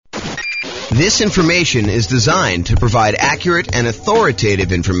This information is designed to provide accurate and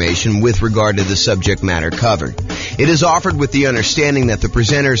authoritative information with regard to the subject matter covered. It is offered with the understanding that the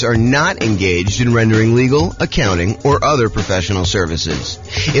presenters are not engaged in rendering legal, accounting, or other professional services.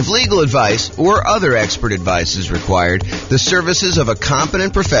 If legal advice or other expert advice is required, the services of a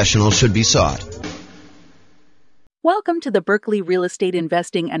competent professional should be sought. Welcome to the Berkeley Real Estate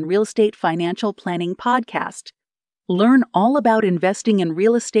Investing and Real Estate Financial Planning Podcast. Learn all about investing in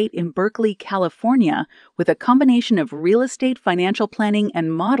real estate in Berkeley, California, with a combination of real estate financial planning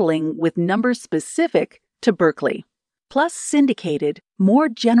and modeling with numbers specific to Berkeley, plus syndicated, more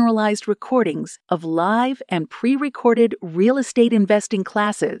generalized recordings of live and pre-recorded real estate investing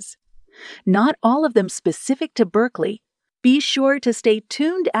classes. Not all of them specific to Berkeley. Be sure to stay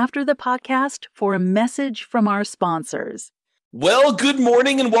tuned after the podcast for a message from our sponsors. Well, good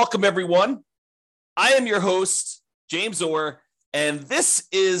morning and welcome, everyone. I am your host, James Orr, and this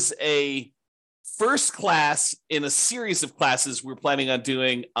is a first class in a series of classes we're planning on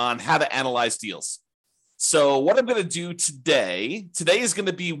doing on how to analyze deals. So what I'm going to do today is going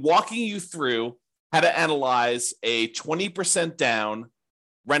to be walking you through how to analyze a 20% down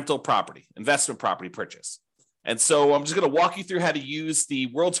rental property, investment property purchase. And so I'm just going to walk you through how to use the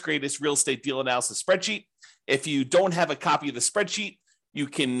world's greatest real estate deal analysis spreadsheet. If you don't have a copy of the spreadsheet, you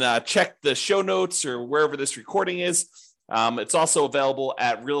can check the show notes or wherever this recording is. It's also available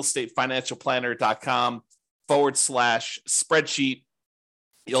at realestatefinancialplanner.com/spreadsheet.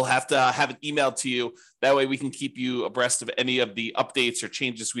 You'll have to have it emailed to you. That way we can keep you abreast of any of the updates or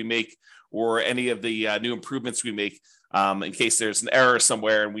changes we make or any of the new improvements we make in case there's an error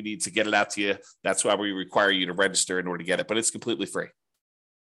somewhere and we need to get it out to you. That's why we require you to register in order to get it, but it's completely free.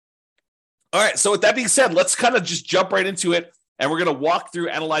 All right, so with that being said, let's kind of just jump right into it. And we're going to walk through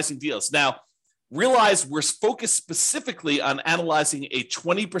analyzing deals. Now, realize we're focused specifically on analyzing a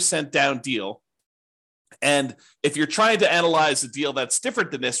 20% down deal. And if you're trying to analyze a deal that's different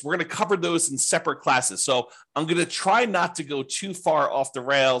than this, we're going to cover those in separate classes. So I'm going to try not to go too far off the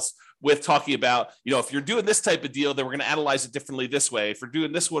rails with talking about, if you're doing this type of deal, then we're going to analyze it differently this way. If we're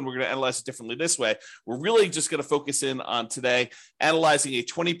doing this one, we're going to analyze it differently this way. We're really just going to focus in on today, analyzing a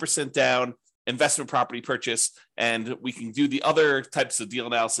 20% down investment property purchase, and we can do the other types of deal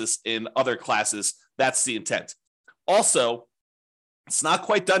analysis in other classes. That's the intent. Also, it's not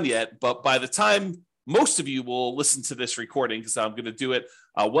quite done yet, but by the time most of you will listen to this recording, because I'm going to do it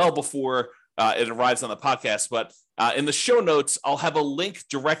well before it arrives on the podcast, but in the show notes, I'll have a link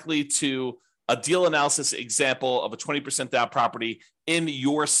directly to a deal analysis example of a 20% down property in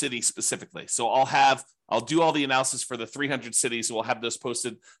your city specifically. So I'll do all the analysis for the 300 cities. We'll have those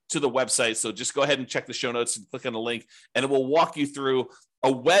posted to the website. So just go ahead and check the show notes and click on the link, and it will walk you through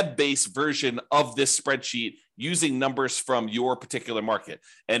a web-based version of this spreadsheet using numbers from your particular market.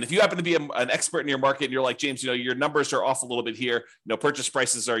 And if you happen to be an expert in your market and you're like, James, your numbers are off a little bit here. Purchase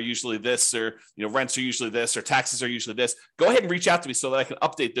prices are usually this, or, rents are usually this, or taxes are usually this. Go ahead and reach out to me so that I can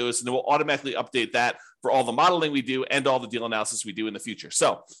update those, and it will automatically update that for all the modeling we do and all the deal analysis we do in the future.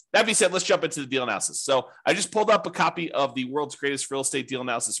 So that being said, let's jump into the deal analysis. So I just pulled up a copy of the world's greatest real estate deal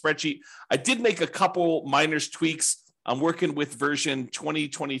analysis spreadsheet. I did make a couple minor tweaks. I'm working with version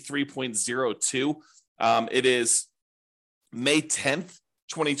 2023.02. It is May 10th,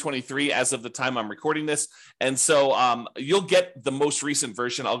 2023, as of the time I'm recording this. And so you'll get the most recent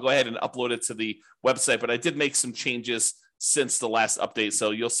version. I'll go ahead and upload it to the website, but I did make some changes since the last update. So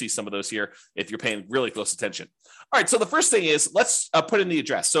you'll see some of those here if you're paying really close attention. All right, so the first thing is let's put in the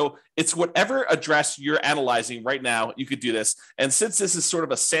address. So it's whatever address you're analyzing right now, you could do this. And since this is sort of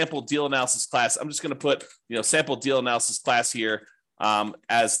a sample deal analysis class, I'm just going to put, sample deal analysis class here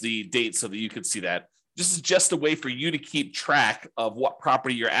as the date so that you could see that. This is just a way for you to keep track of what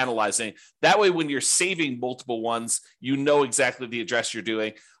property you're analyzing. That way, when you're saving multiple ones, you know exactly the address you're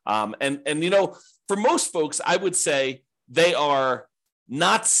doing. And for most folks, I would say they are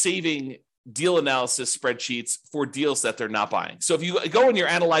not saving deal analysis spreadsheets for deals that they're not buying. So if you go and you're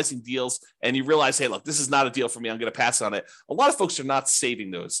analyzing deals and you realize, hey, look, this is not a deal for me, I'm going to pass on it. A lot of folks are not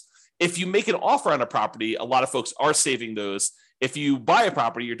saving those. If you make an offer on a property, a lot of folks are saving those. If you buy a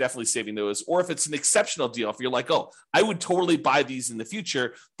property, you're definitely saving those. Or if it's an exceptional deal, if you're like, oh, I would totally buy these in the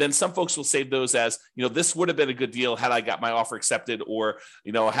future, then some folks will save those as, this would have been a good deal had I got my offer accepted, or,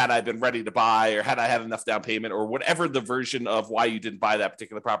 had I been ready to buy, or had I had enough down payment, or whatever the version of why you didn't buy that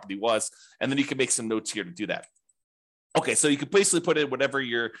particular property was. And then you can make some notes here to do that. Okay, so you can basically put in whatever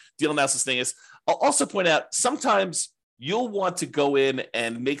your deal analysis thing is. I'll also point out sometimes you'll want to go in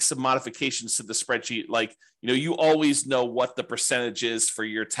and make some modifications to the spreadsheet. Like, you always know what the percentage is for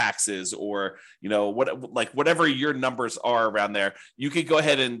your taxes, or, whatever your numbers are around there. You could go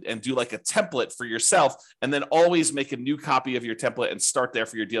ahead and do like a template for yourself, and then always make a new copy of your template and start there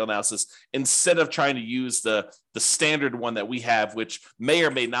for your deal analysis, instead of trying to use the standard one that we have, which may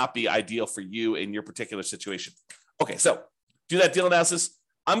or may not be ideal for you in your particular situation. Okay, so do that deal analysis.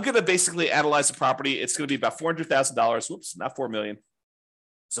 I'm going to basically analyze the property. It's going to be about $400,000. Whoops, not $4 million.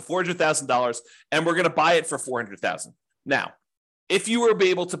 So $400,000, and we're going to buy it for $400,000. Now, if you were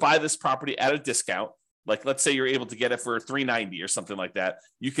able to buy this property at a discount, like let's say you're able to get it for $390 or something like that,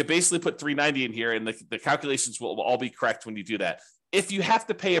 you could basically put $390 in here, and the calculations will all be correct when you do that. If you have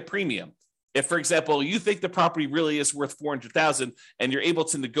to pay a premium, if, for example, you think the property really is worth $400,000 and you're able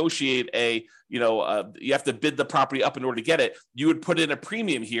to negotiate you have to bid the property up in order to get it, you would put in a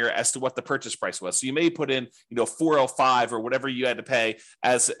premium here as to what the purchase price was. So you may put in, $405 or whatever you had to pay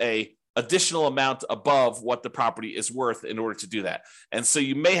as a additional amount above what the property is worth in order to do that. And so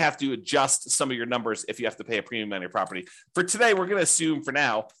you may have to adjust some of your numbers if you have to pay a premium on your property. For today, we're going to assume for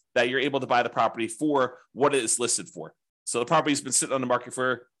now that you're able to buy the property for what it is listed for. So the property's been sitting on the market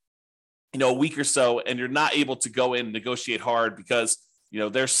for a week or so, and you're not able to go in and negotiate hard because,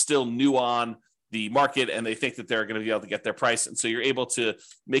 they're still new on the market and they think that they're going to be able to get their price. And so you're able to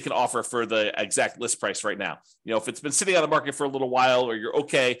make an offer for the exact list price right now. If it's been sitting on the market for a little while, or you're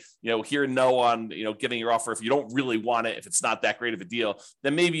okay, hear no on, getting your offer. If you don't really want it, if it's not that great of a deal,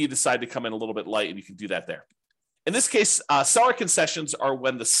 then maybe you decide to come in a little bit light, and you can do that there. In this case, seller concessions are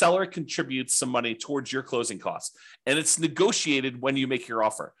when the seller contributes some money towards your closing costs, and it's negotiated when you make your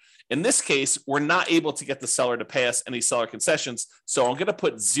offer. In this case, we're not able to get the seller to pay us any seller concessions, so I'm going to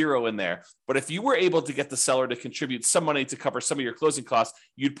put 0 in there. But if you were able to get the seller to contribute some money to cover some of your closing costs,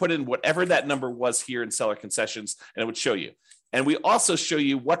 you'd put in whatever that number was here in seller concessions, and it would show you. And we also show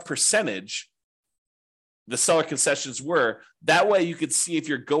you what percentage the seller concessions were. That way you could see if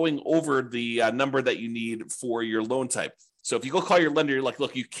you're going over the number that you need for your loan type. So if you go call your lender, you're like,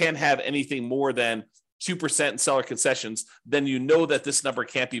 look, you can't have anything more than 2% in seller concessions, then you know that this number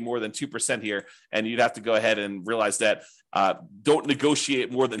can't be more than 2% here. And you'd have to go ahead and realize that don't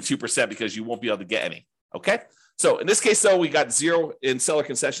negotiate more than 2% because you won't be able to get any. Okay. So in this case, though, we got 0 in seller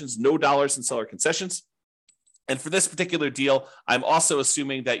concessions, no dollars in seller concessions. And for this particular deal, I'm also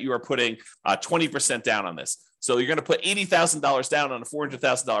assuming that you are putting 20% down on this. So you're going to put $80,000 down on a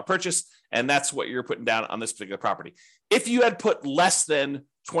 $400,000 purchase, and that's what you're putting down on this particular property. If you had put less than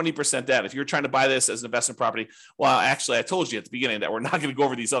 20% down, if you're trying to buy this as an investment property, well, actually, I told you at the beginning that we're not going to go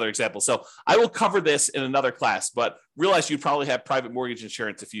over these other examples. So I will cover this in another class, but realize you'd probably have private mortgage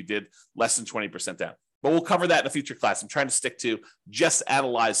insurance if you did less than 20% down. But we'll cover that in a future class. I'm trying to stick to just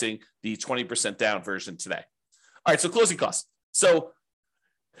analyzing the 20% down version today. All right, so closing costs. So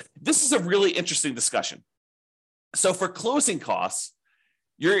this is a really interesting discussion. So for closing costs,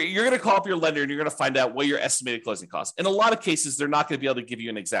 you're going to call up your lender and you're going to find out what your estimated closing costs. In a lot of cases, they're not going to be able to give you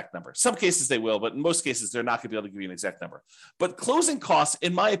an exact number. Some cases they will, but in most cases, they're not going to be able to give you an exact number. But closing costs,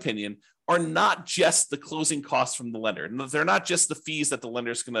 in my opinion, are not just the closing costs from the lender. They're not just the fees that the lender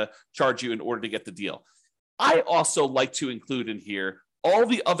is going to charge you in order to get the deal. I also like to include in here all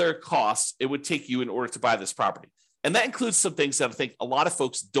the other costs it would take you in order to buy this property. And that includes some things that I think a lot of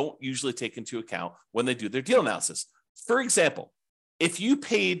folks don't usually take into account when they do their deal analysis. For example, if you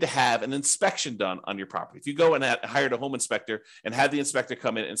paid to have an inspection done on your property, if you go and hired a home inspector and had the inspector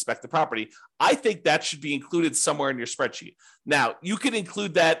come in and inspect the property, I think that should be included somewhere in your spreadsheet. Now, you could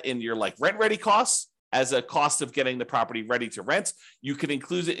include that in your rent ready costs as a cost of getting the property ready to rent. You could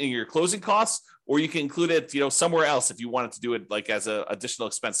include it in your closing costs, or you can include it, somewhere else if you wanted to do it as an additional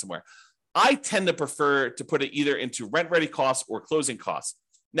expense somewhere. I tend to prefer to put it either into rent ready costs or closing costs.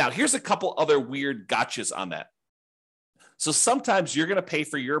 Now, here's a couple other weird gotchas on that. So sometimes you're going to pay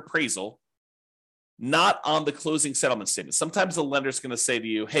for your appraisal not on the closing settlement statement. Sometimes the lender's going to say to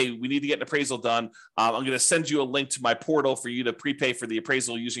you, hey, we need to get an appraisal done. I'm going to send you a link to my portal for you to prepay for the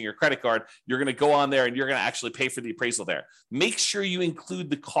appraisal using your credit card. You're going to go on there and you're going to actually pay for the appraisal there. Make sure you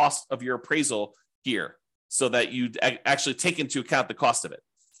include the cost of your appraisal here so that you actually take into account the cost of it.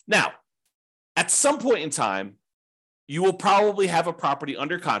 Now, at some point in time, you will probably have a property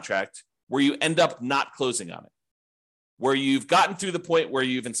under contract where you end up not closing on it, where you've gotten through the point where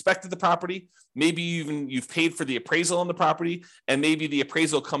you've inspected the property, maybe you've paid for the appraisal on the property, and maybe the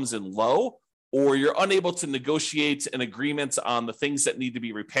appraisal comes in low, or you're unable to negotiate an agreement on the things that need to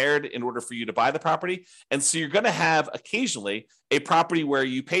be repaired in order for you to buy the property. And so you're going to have occasionally a property where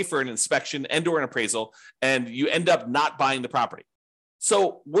you pay for an inspection and or an appraisal, and you end up not buying the property.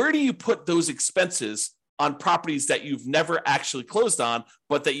 So where do you put those expenses on properties that you've never actually closed on,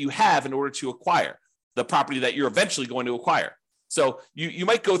 but that you have in order to acquire the property that you're eventually going to acquire. So you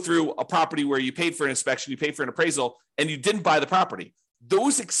might go through a property where you paid for an inspection, you paid for an appraisal, and you didn't buy the property.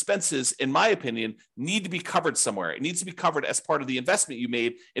 Those expenses, in my opinion, need to be covered somewhere. It needs to be covered as part of the investment you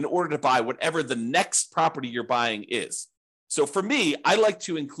made in order to buy whatever the next property you're buying is. So for me, I like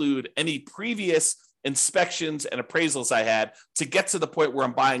to include any previous inspections and appraisals I had to get to the point where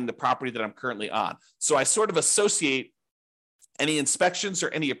I'm buying the property that I'm currently on. So I sort of associate any inspections or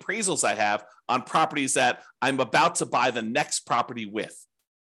any appraisals I have on properties that I'm about to buy the next property with,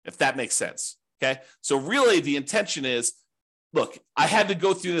 if that makes sense. Okay. So really the intention is, look, I had to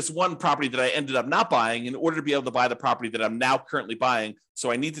go through this one property that I ended up not buying in order to be able to buy the property that I'm now currently buying.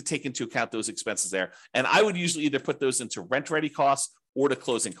 So I need to take into account those expenses there. And I would usually either put those into rent-ready costs or to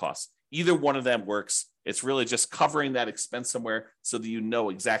closing costs. Either one of them works. It's really just covering that expense somewhere so that you know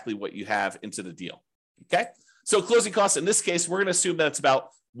exactly what you have into the deal. Okay. So closing costs, in this case, we're going to assume that it's about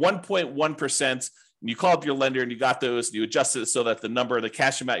 1.1%. You call up your lender and you got those, and you adjust it so that the number, the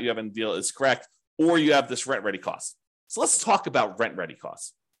cash amount you have in the deal is correct, or you have this rent-ready cost. So let's talk about rent-ready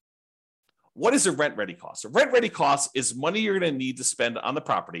costs. What is a rent-ready cost? A rent-ready cost is money you're going to need to spend on the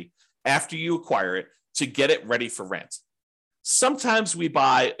property after you acquire it to get it ready for rent. Sometimes we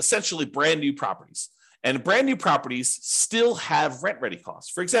buy essentially brand new properties, and brand new properties still have rent-ready costs.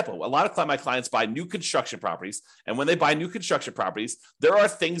 For example, a lot of my clients buy new construction properties, and when they buy new construction properties, there are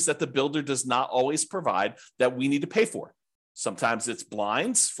things that the builder does not always provide that we need to pay for. Sometimes it's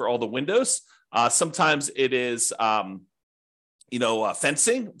blinds for all the windows. Sometimes it is,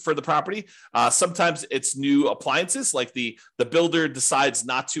 fencing for the property. Sometimes it's new appliances, like the builder decides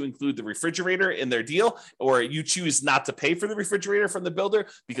not to include the refrigerator in their deal, or you choose not to pay for the refrigerator from the builder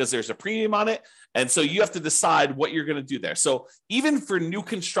because there's a premium on it. And so you have to decide what you're going to do there. So even for new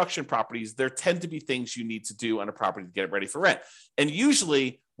construction properties, there tend to be things you need to do on a property to get it ready for rent. And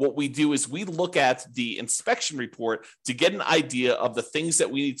usually what we do is we look at the inspection report to get an idea of the things that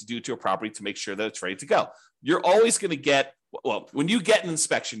we need to do to a property to make sure that it's ready to go. You're always going to get, when you get an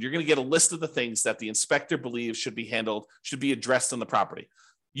inspection, you're going to get a list of the things that the inspector believes should be handled, should be addressed on the property.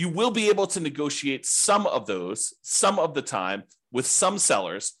 You will be able to negotiate some of those, some of the time, with some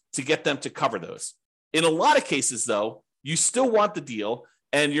sellers to get them to cover those. In a lot of cases, though, you still want the deal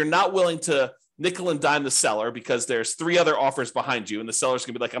and you're not willing to nickel and dime the seller because there's 3 other offers behind you, and the seller's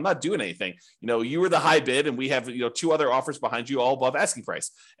gonna be like, I'm not doing anything. You were the high bid and we have 2 other offers behind you all above asking price.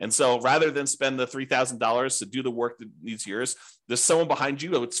 And so rather than spend the $3,000 to do the work that needs yours, there's someone behind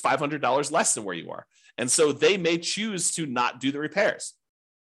you it's $500 less than where you are. And so they may choose to not do the repairs.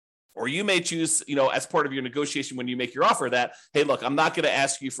 Or you may choose, as part of your negotiation when you make your offer that, hey, look, I'm not going to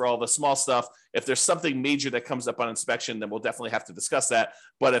ask you for all the small stuff. If there's something major that comes up on inspection, then we'll definitely have to discuss that.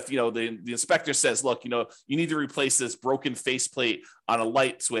 But if, the inspector says, look, you need to replace this broken faceplate on a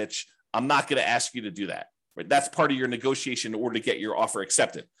light switch, I'm not going to ask you to do that. Right? That's part of your negotiation in order to get your offer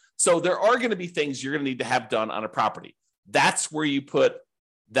accepted. So there are going to be things you're going to need to have done on a property. That's where you put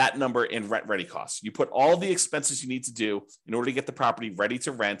that number in rent-ready costs. You put all the expenses you need to do in order to get the property ready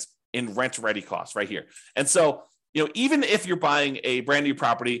to rent in rent-ready costs right here. And so, even if you're buying a brand new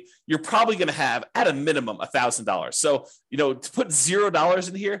property, you're probably going to have at a minimum $1,000. So, to put $0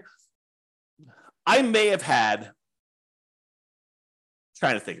 in here, I may have had,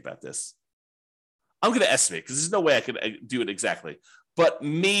 trying to think about this. I'm going to estimate because there's no way I could do it exactly, but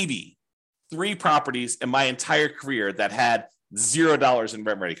maybe 3 properties in my entire career that had $0 in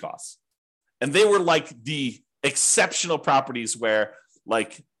rent-ready costs. And they were like the exceptional properties where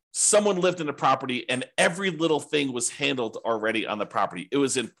someone lived in a property and every little thing was handled already on the property. It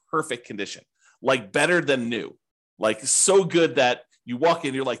was in perfect condition, better than new, so good that you walk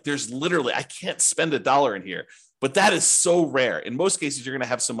in, you're like, there's literally, I can't spend $1 in here. But that is so rare. In most cases, you're going to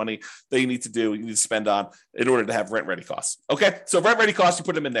have some money that you need to spend on in order to have rent-ready costs. Okay, so rent-ready costs, you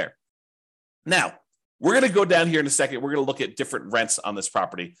put them in there. Now, we're going to go down here in a second. We're going to look at different rents on this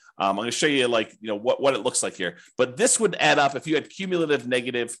property. I'm going to show you what it looks like here. But this would add up if you had cumulative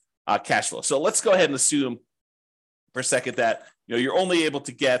negative cash flow. So let's go ahead and assume for a second that you're only able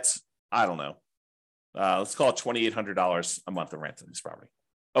to get, I don't know, let's call it $2,800 a month of rent on this property.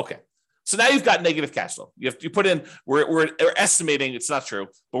 Okay. So now you've got negative cash flow. You put in, we're estimating, it's not true,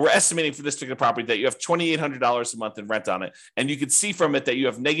 but we're estimating for this particular property that you have $2,800 a month in rent on it. And you can see from it that you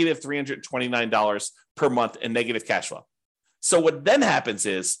have negative $329 per month in negative cash flow. So what then happens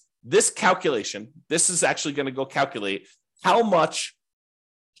is this calculation, this is actually going to go calculate how much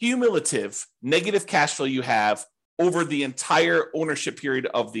cumulative negative cash flow you have over the entire ownership period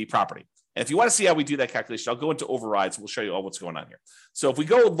of the property. And if you want to see how we do that calculation, I'll go into overrides. We'll show you all what's going on here. So if we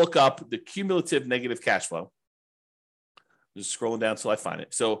go look up the cumulative negative cash flow, just scrolling down until I find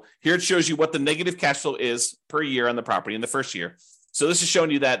it. So here it shows you what the negative cash flow is per year on the property in the first year. So this is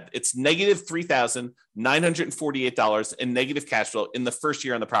showing you that it's negative $3,948 in negative cash flow in the first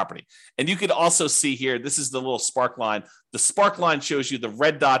year on the property. And you could also see here, this is the little spark line. The spark line shows you, the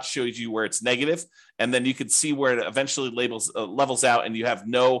red dot shows you where it's negative, and then you can see where it eventually levels out and you have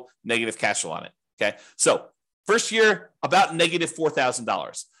no negative cash flow on it. Okay. So first year, about negative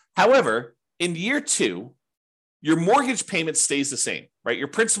 $4,000. However, in year 2, your mortgage payment stays the same, right? Your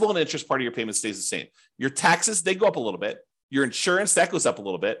principal and interest part of your payment stays the same. Your taxes, they go up a little bit. Your insurance, that goes up a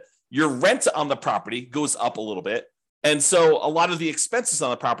little bit. Your rent on the property goes up a little bit. And so a lot of the expenses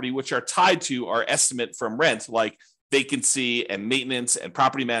on the property, which are tied to our estimate from rent, like vacancy and maintenance and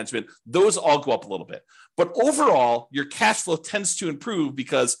property management, those all go up a little bit. But overall, your cash flow tends to improve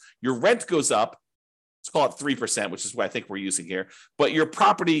because your rent goes up. Let's call it 3%, which is what I think we're using here. But your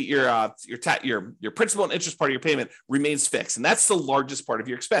property, your principal and interest part of your payment remains fixed. And that's the largest part of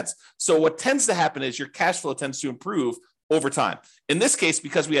your expense. So what tends to happen is your cash flow tends to improve over time. In this case,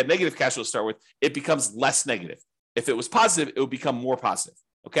 because we had negative cash flow to start with, it becomes less negative. If it was positive, it would become more positive.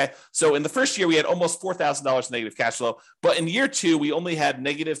 Okay. So in the first year, we had almost $4,000 negative cash flow. But in year 2, we only had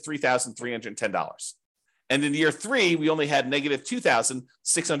negative $3,310. And in year 3, we only had negative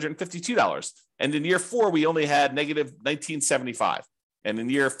 $2,652. And in year 4, we only had negative $1,975. And in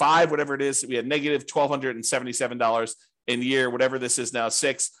year 5, whatever it is, we had negative $1,277. In year, whatever this is now,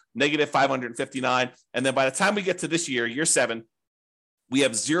 6, negative $559. And then by the time we get to this year, year 7, we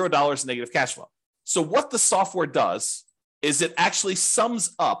have $0 negative cash flow. So what the software does is it actually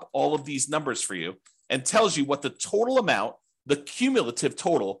sums up all of these numbers for you and tells you what the total amount, the cumulative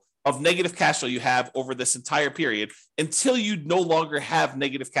total of negative cash flow you have over this entire period until you no longer have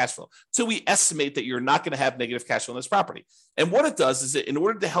negative cash flow. So we estimate that you're not going to have negative cash flow on this property. And what it does is, in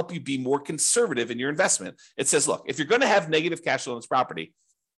order to help you be more conservative in your investment, it says, look, if you're going to have negative cash flow on this property,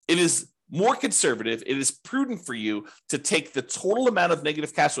 it is more conservative. It is prudent for you to take the total amount of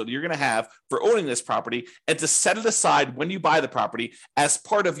negative cash flow that you're going to have for owning this property and to set it aside when you buy the property as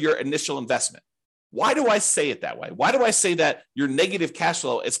part of your initial investment. Why do I say it that way? Why do I say that your negative cash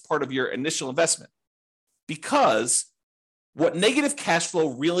flow is part of your initial investment? Because what negative cash flow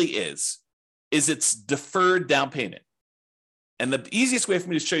really is it's deferred down payment. And the easiest way for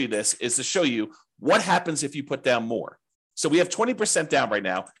me to show you this is to show you what happens if you put down more. So we have 20% down right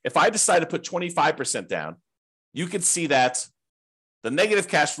now. If I decide to put 25% down, you can see that the negative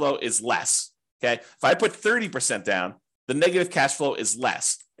cash flow is less. Okay. If I put 30% down, the negative cash flow is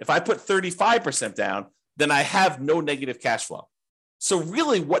less. If I put 35% down, then I have no negative cash flow. So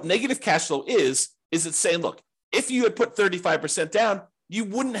really what negative cash flow is it's saying, look, if you had put 35% down, you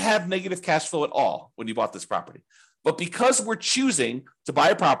wouldn't have negative cash flow at all when you bought this property. But because we're choosing to buy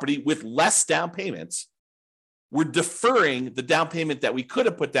a property with less down payments, we're deferring the down payment that we could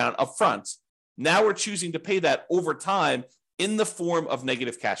have put down up front. Now we're choosing to pay that over time in the form of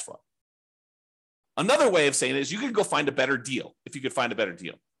negative cash flow. Another way of saying it is you could go find a better deal if you could find a better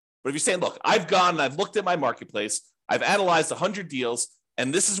deal. But if you're saying, look, I've gone and I've looked at my marketplace, I've analyzed 100 deals,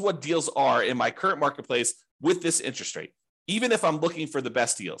 and this is what deals are in my current marketplace with this interest rate, even if I'm looking for the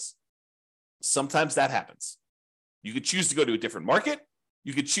best deals. Sometimes that happens. You could choose to go to a different market.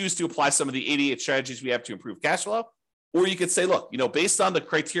 You could choose to apply some of the 88 strategies we have to improve cash flow. Or you could say, look, based on the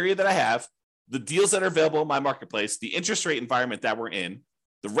criteria that I have, the deals that are available in my marketplace, the interest rate environment that we're in,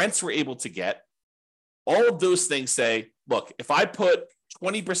 the rents we're able to get, all of those things say, look, if I put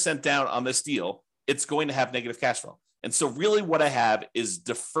 20% down on this deal, it's going to have negative cash flow. And so really what I have is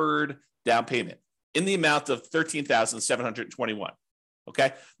deferred down payment in the amount of $13,721.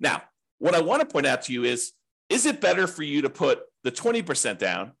 Okay. Now, what I want to point out to you is it better for you to put the 20%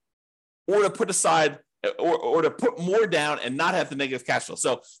 down or to put aside or to put more down and not have the negative cash flow?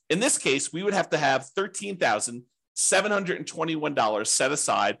 So in this case, we would have to have $13,721 set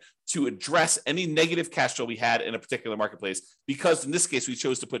aside to address any negative cash flow we had in a particular marketplace, because in this case, we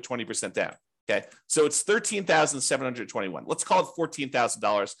chose to put 20% down. Okay. So it's $13,721. Let's call it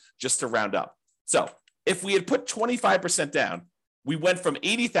 $14,000 just to round up. So if we had put 25% down, we went from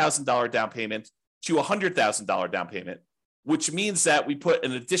 $80,000 down payment to $100,000 down payment, which means that we put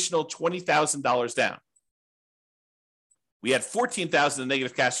an additional $20,000 down. We had $14,000 in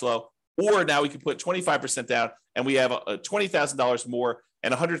negative cash flow, or now we can put 25% down and we have $20,000 more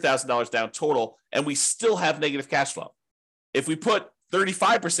and $100,000 down total, and we still have negative cash flow. If we put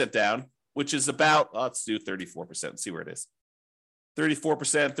 35% down, which is about, let's do 34% and see where it is.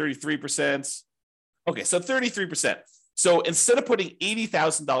 34%, 33%. Okay, so 33%. So instead of putting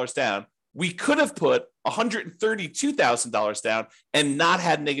 $80,000 down, we could have put $132,000 down and not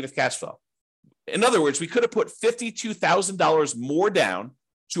had negative cash flow. In other words, we could have put $52,000 more down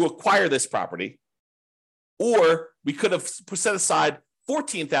to acquire this property, or we could have set aside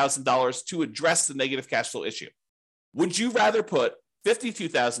 $14,000 to address the negative cash flow issue. Would you rather put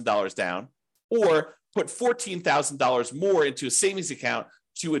 $52,000 down or put $14,000 more into a savings account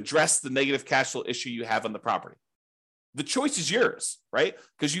to address the negative cash flow issue you have on the property? The choice is yours, right?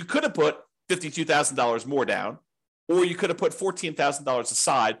 Because you could have put $52,000 more down, or you could have put $14,000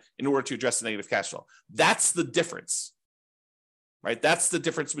 aside in order to address the negative cash flow. That's the difference, right? That's the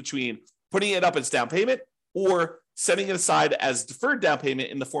difference between putting it up as down payment or setting it aside as deferred down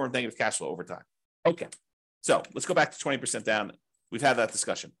payment in the form of negative cash flow over time. Okay, so let's go back to 20% down. We've had that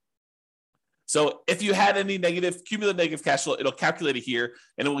discussion. So if you had any cumulative negative cash flow, it'll calculate it here,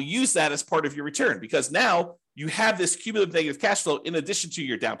 and it will use that as part of your return, because now you have this cumulative negative cash flow in addition to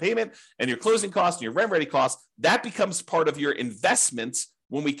your down payment and your closing costs and your rent ready costs. That becomes part of your investments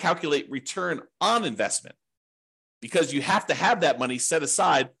when we calculate return on investment, because you have to have that money set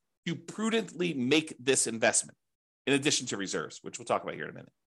aside to prudently make this investment in addition to reserves, which we'll talk about here in a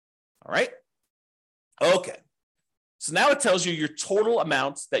minute. All right. Okay. So now it tells you your total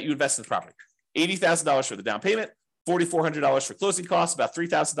amount that you invest in the property. $80,000 for the down payment, $4,400 for closing costs, about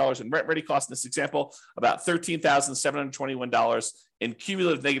 $3,000 in rent ready costs in this example, about $13,721 in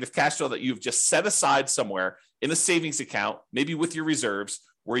cumulative negative cash flow that you've just set aside somewhere in a savings account, maybe with your reserves,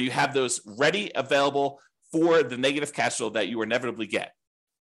 where you have those ready, available for the negative cash flow that you inevitably get.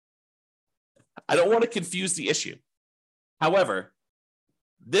 I don't want to confuse the issue. However,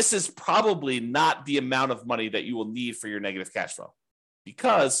 this is probably not the amount of money that you will need for your negative cash flow,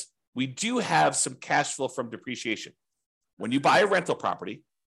 because we do have some cash flow from depreciation. When you buy a rental property,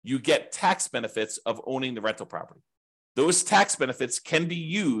 you get tax benefits of owning the rental property. Those tax benefits can be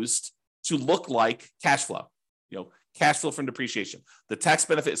used to look like cash flow, cash flow from depreciation. The tax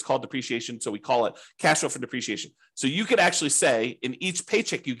benefit is called depreciation, so we call it cash flow from depreciation. So you could actually say in each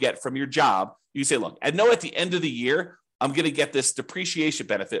paycheck you get from your job, you say, look, I know at the end of the year, I'm going to get this depreciation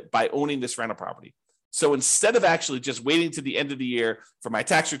benefit by owning this rental property. So instead of actually just waiting to the end of the year for my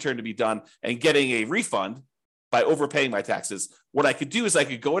tax return to be done and getting a refund by overpaying my taxes, what I could do is I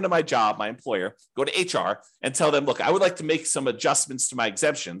could go into my job, my employer, go to HR and tell them, look, I would like to make some adjustments to my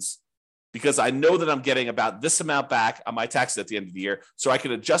exemptions because I know that I'm getting about this amount back on my taxes at the end of the year. So I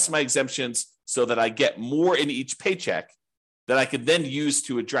can adjust my exemptions so that I get more in each paycheck that I could then use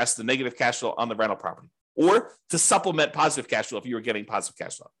to address the negative cash flow on the rental property, or to supplement positive cash flow if you were getting positive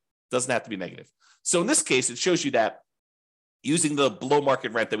cash flow. It doesn't have to be negative. So in this case, it shows you that using the below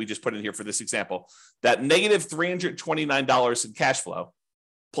market rent that we just put in here for this example, that negative $329 in cash flow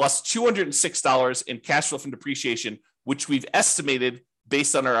plus $206 in cash flow from depreciation, which we've estimated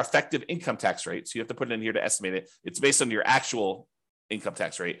based on our effective income tax rate. So you have to put it in here to estimate it. It's based on your actual income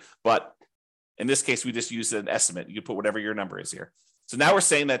tax rate. But in this case, we just use an estimate. You can put whatever your number is here. So now we're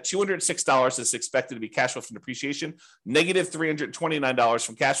saying that $206 is expected to be cash flow from depreciation, negative $329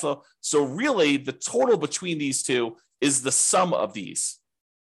 from cash flow. So really the total between these two is the sum of these,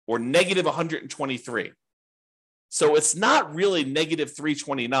 or negative 123. So it's not really negative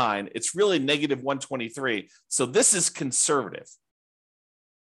 329, it's really negative 123. So this is conservative.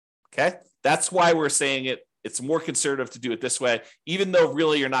 Okay, that's why we're saying it's more conservative to do it this way, even though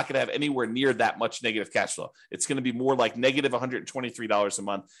really you're not going to have anywhere near that much negative cash flow. It's going to be more like negative $123 a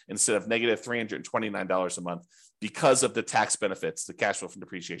month instead of negative $329 a month because of the tax benefits, the cash flow from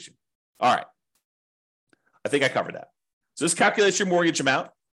depreciation. All right. I think I covered that. So this calculates your mortgage amount.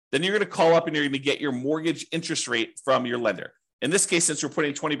 Then you're going to call up and you're going to get your mortgage interest rate from your lender. In this case, since we're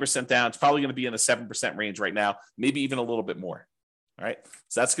putting 20% down, it's probably going to be in the 7% range right now, maybe even a little bit more. All right.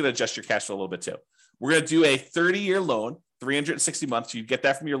 So that's going to adjust your cash flow a little bit too. We're going to do a 30-year loan, 360 months. You'd get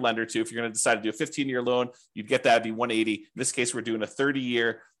that from your lender too. If you're going to decide to do a 15-year loan, you'd get that, it'd be 180. In this case, we're doing a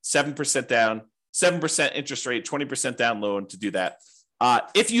 30-year, 7% down, 7% interest rate, 20% down loan to do that.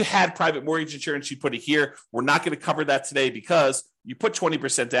 If you had private mortgage insurance, you put it here. We're not going to cover that today because you put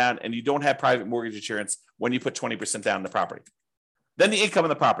 20% down and you don't have private mortgage insurance when you put 20% down in the property. Then the income of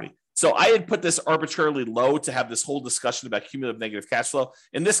the property. So I had put this arbitrarily low to have this whole discussion about cumulative negative cash flow.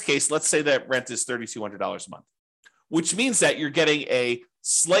 In this case, let's say that rent is $3,200 a month, which means that you're getting a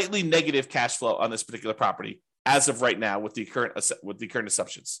slightly negative cash flow on this particular property as of right now with the current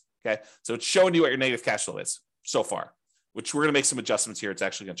assumptions. Okay, so it's showing you what your negative cash flow is so far, which we're going to make some adjustments here. It's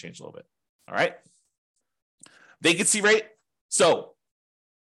actually going to change a little bit. All right. Vacancy rate. So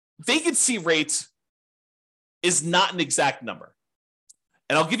vacancy rate is not an exact number.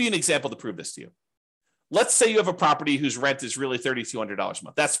 And I'll give you an example to prove this to you. let's say you have a property whose rent is really $3,200 a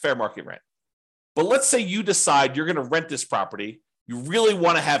month. That's fair market rent. But let's say you decide you're going to rent this property. You really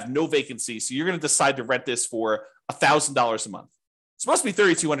want to have no vacancy. So you're going to decide to rent this for $1,000 a month. It's supposed to be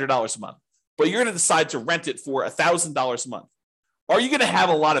 $3,200 a month, but you're going to decide to rent it for $1,000 a month. Are you going to have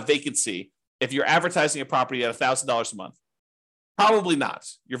a lot of vacancy if you're advertising a property at $1,000 a month? Probably not.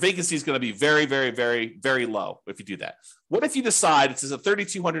 Your vacancy is going to be very, very, very, very low if you do that. What if you decide it's a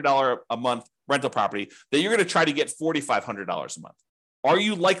 $3,200 a month rental property that you're going to try to get $4,500 a month? Are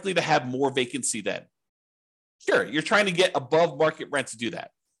you likely to have more vacancy then? Sure, you're trying to get above market rent to do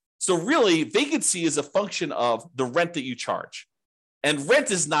that. So really, vacancy is a function of the rent that you charge. And rent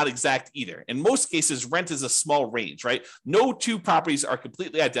is not exact either. In most cases, rent is a small range, right? No two properties are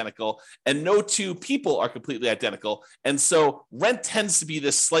completely identical, and no two people are completely identical. And so rent tends to be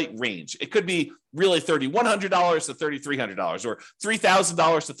this slight range. It could be really $3,100 to $3,300 or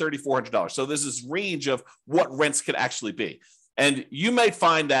 $3,000 to $3,400. So there's this range of what rents could actually be. And you might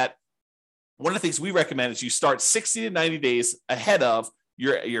find that one of the things we recommend is you start 60 to 90 days ahead of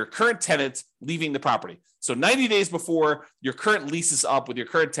your current tenant leaving the property. So 90 days before your current lease is up with your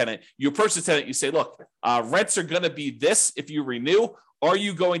current tenant, you approach the tenant, you say, look, rents are going to be this if you renew. Are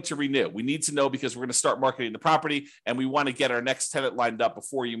you going to renew? We need to know because we're going to start marketing the property and we want to get our next tenant lined up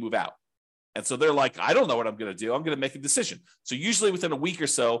before you move out. And so they're like, I don't know what I'm going to do. I'm going to make a decision. So usually within a week or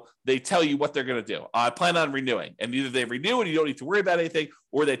so, they tell you what they're going to do. I plan on renewing. And either they renew and you don't need to worry about anything,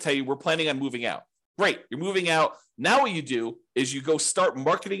 or they tell you we're planning on moving out. Great, you're moving out. Now what you do is you go start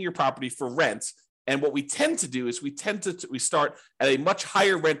marketing your property for rent. And what we tend to do is we start at a much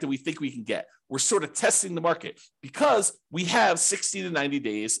higher rent than we think we can get. We're sort of testing the market because we have 60 to 90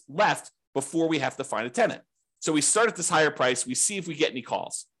 days left before we have to find a tenant. So we start at this higher price. We see if we get any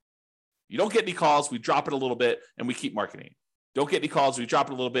calls. You don't get any calls, we drop it a little bit and we keep marketing. Don't get any calls, we drop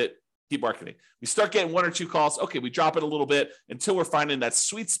it a little bit, keep marketing. We start getting one or two calls. Okay, we drop it a little bit until we're finding that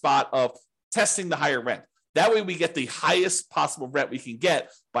sweet spot of testing the higher rent. That way we get the highest possible rent we can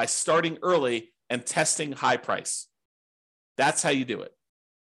get by starting early and testing high price. That's how you do it.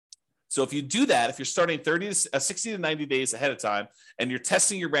 So if you do that, if you're starting 60 to 90 days ahead of time and you're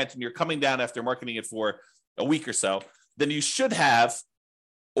testing your rent and you're coming down after marketing it for a week or so, then you should have,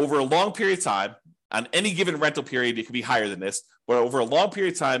 over a long period of time, on any given rental period, it could be higher than this, but over a long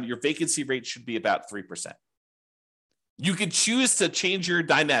period of time, your vacancy rate should be about 3%. You could choose to change your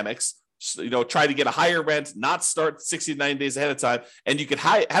dynamics, try to get a higher rent, not start 60 to 90 days ahead of time, and you could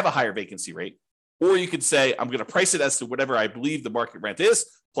have a higher vacancy rate. Or you could say, I'm going to price it as to whatever I believe the market rent is,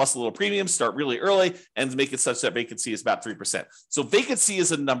 plus a little premium, start really early, and make it such that vacancy is about 3%. So vacancy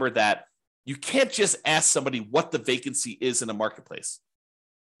is a number that you can't just ask somebody what the vacancy is in a marketplace,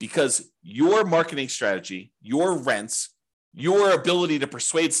 because your marketing strategy, your rents, your ability to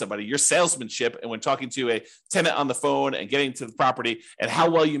persuade somebody, your salesmanship, and when talking to a tenant on the phone and getting to the property, and how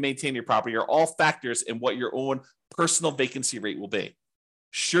well you maintain your property are all factors in what your own personal vacancy rate will be.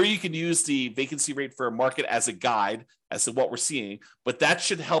 Sure, you can use the vacancy rate for a market as a guide as to what we're seeing, but that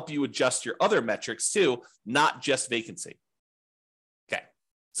should help you adjust your other metrics too, not just vacancy. Okay,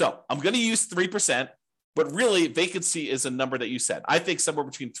 so I'm going to use 3%, but really vacancy is a number that you said. I think somewhere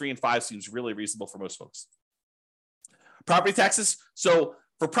between 3 and 5 seems really reasonable for most folks. Property taxes. So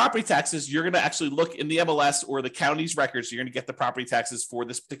for property taxes, you're going to actually look in the MLS or the county's records. You're going to get the property taxes for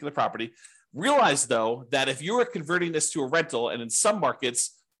this particular property. Realize, though, that if you are converting this to a rental, and in some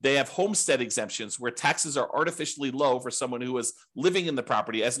markets, they have homestead exemptions where taxes are artificially low for someone who is living in the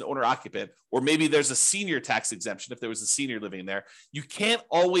property as an owner-occupant, or maybe there's a senior tax exemption if there was a senior living there. You can't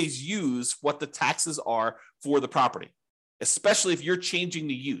always use what the taxes are for the property, especially if you're changing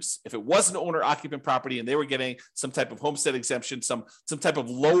the use. If it was an owner-occupant property and they were getting some type of homestead exemption, some type of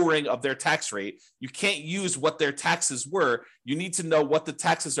lowering of their tax rate, you can't use what their taxes were. You need to know what the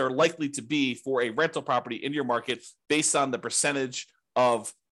taxes are likely to be for a rental property in your market based on the percentage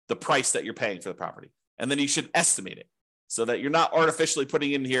of the price that you're paying for the property. And then you should estimate it so that you're not artificially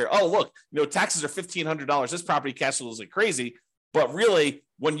putting in here, oh, look, taxes are $1,500. This property cash flow is like crazy. But really,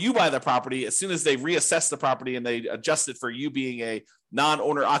 when you buy the property, as soon as they reassess the property and they adjust it for you being a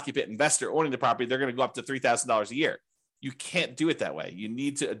non-owner occupant investor owning the property, they're going to go up to $3,000 a year. You can't do it that way. You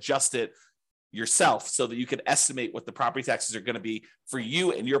need to adjust it yourself so that you can estimate what the property taxes are going to be for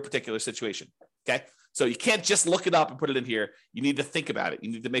you in your particular situation. Okay. So you can't just look it up and put it in here. You need to think about it. You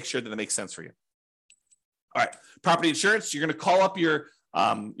need to make sure that it makes sense for you. All right. Property insurance. You're going to call up your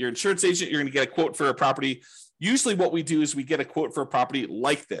insurance agent. You're going to get a quote for a property. Usually what we do is we get a quote for a property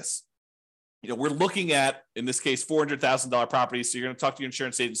like this. We're looking at, in this case, $400,000 properties. So you're going to talk to your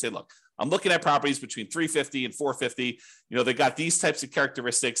insurance agent and say, look, I'm looking at properties between $350,000 and $450,000. They got these types of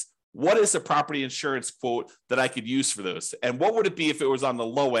characteristics. what is a property insurance quote that I could use for those? And what would it be if it was on the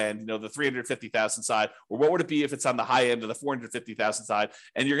low end, the 350,000 side, or what would it be if it's on the high end of the 450,000 side?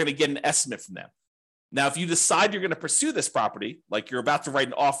 And you're going to get an estimate from them. Now, if you decide you're going to pursue this property, like you're about to write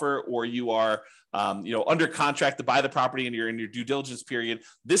an offer, or you are, under contract to buy the property and you're in your due diligence period,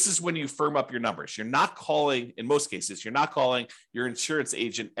 this is when you firm up your numbers. You're not calling, in most cases, you're not calling your insurance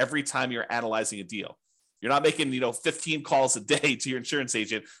agent every time you're analyzing a deal. You're not making, 15 calls a day to your insurance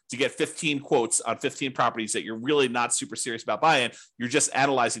agent to get 15 quotes on 15 properties that you're really not super serious about buying. You're just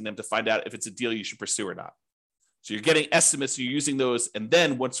analyzing them to find out if it's a deal you should pursue or not. So you're getting estimates, you're using those. And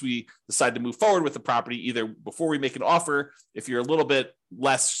then once we decide to move forward with the property, either before we make an offer, if you're a little bit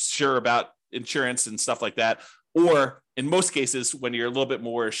less sure about insurance and stuff like that, or in most cases, when you're a little bit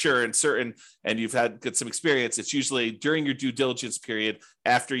more sure and certain and you've got some experience, it's usually during your due diligence period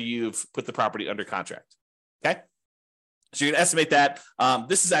after you've put the property under contract. Okay, so you're going to estimate that.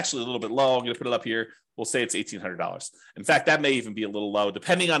 This is actually a little bit low. I'm going to put it up here. We'll say it's $1,800. In fact, that may even be a little low,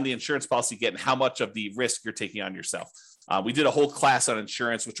 depending on the insurance policy you get and how much of the risk you're taking on yourself. We did a whole class on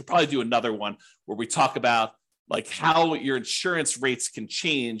insurance, which we'll probably do another one where we talk about like how your insurance rates can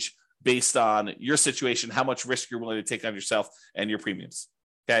change based on your situation, how much risk you're willing to take on yourself and your premiums.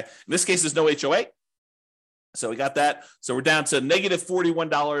 Okay, in this case, there's no HOA. So we got that. So we're down to negative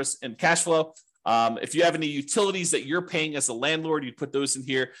 $41 in cash flow. If you have any utilities that you're paying as a landlord, you'd put those in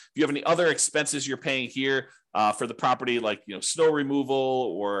here. If you have any other expenses you're paying here for the property, like snow removal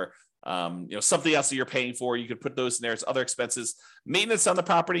or something else that you're paying for, you could put those in there as other expenses. Maintenance on the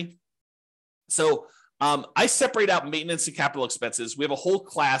property. So I separate out maintenance and capital expenses. We have a whole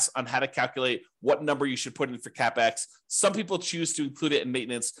class on how to calculate what number you should put in for CapEx. Some people choose to include it in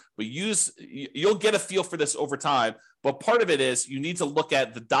maintenance, but you'll get a feel for this over time. But part of it is you need to look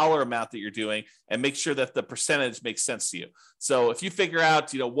at the dollar amount that you're doing and make sure that the percentage makes sense to you. So if you figure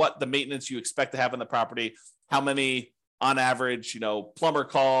out, what the maintenance you expect to have on the property, how many on average, plumber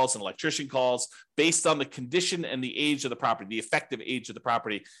calls and electrician calls based on the condition and the age of the property, the effective age of the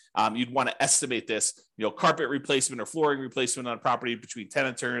property. You'd want to estimate this, carpet replacement or flooring replacement on a property between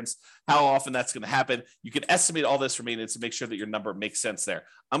tenant turns, how often that's going to happen. You can estimate all this for maintenance and make sure that your number makes sense there.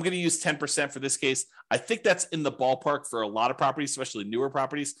 I'm going to use 10% for this case. I think that's in the ballpark for a lot of properties, especially newer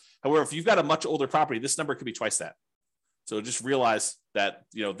properties. However, if you've got a much older property, this number could be twice that. So just realize that,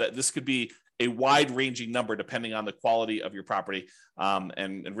 that this could be a wide-ranging number depending on the quality of your property,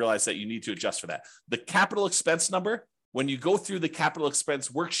 and realize that you need to adjust for that. The capital expense number, when you go through the capital expense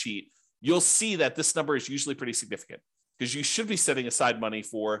worksheet, you'll see that this number is usually pretty significant because you should be setting aside money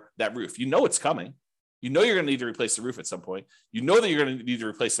for that roof. It's coming. You're going to need to replace the roof at some point. That you're going to need to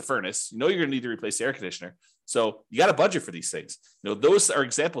replace the furnace. You're going to need to replace the air conditioner. So you got to budget for these things. Those are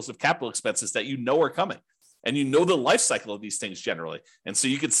examples of capital expenses that are coming. And the life cycle of these things generally. And so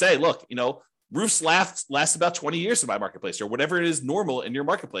you could say, look, roofs last about 20 years in my marketplace or whatever it is normal in your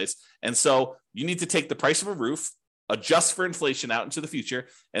marketplace. And so you need to take the price of a roof, adjust for inflation out into the future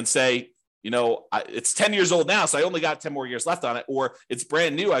and say, it's 10 years old now, so I only got 10 more years left on it. Or it's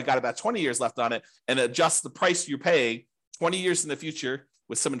brand new, I got about 20 years left on it, and adjust the price you're paying 20 years in the future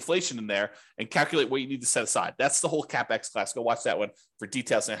with some inflation in there and calculate what you need to set aside. That's the whole CapEx class. Go watch that one for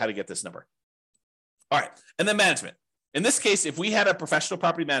details on how to get this number. All right. And then management. In this case, if we had a professional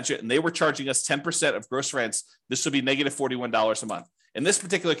property manager and they were charging us 10% of gross rents, this would be negative $41 a month. In this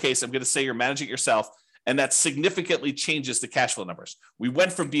particular case, I'm going to say you're managing it yourself, and that significantly changes the cash flow numbers. We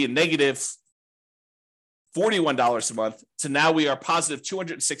went from being negative $41 a month to now we are positive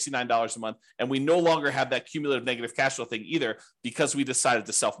 $269 a month, and we no longer have that cumulative negative cash flow thing either because we decided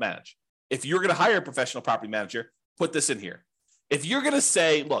to self-manage. If you're going to hire a professional property manager, put this in here. If you're going to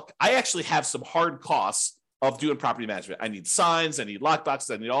say, look, I actually have some hard costs of doing property management. I need signs, I need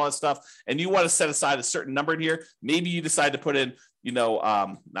lockboxes, I need all that stuff. And you want to set aside a certain number in here. Maybe you decide to put in,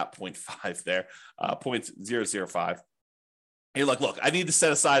 not 0.5 there, 0.005. Hey, look, I need to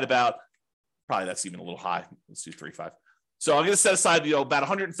set aside about, probably that's even a little high. Let's do 3.5. So I'm going to set aside, about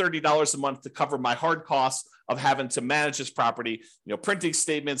 $130 a month to cover my hard costs of having to manage this property, printing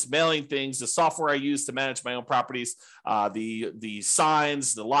statements, mailing things, the software I use to manage my own properties, the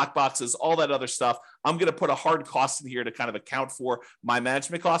signs, the lock boxes, all that other stuff. I'm going to put a hard cost in here to kind of account for my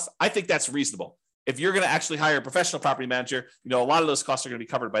management costs. I think that's reasonable. If you're going to actually hire a professional property manager, a lot of those costs are going to be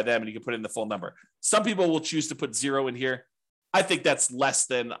covered by them and you can put in the full number. Some people will choose to put zero in here. I think that's less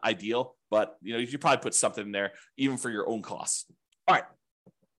than ideal, but you should probably put something in there even for your own costs. All right.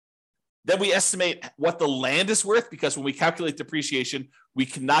 Then we estimate what the land is worth because when we calculate depreciation, we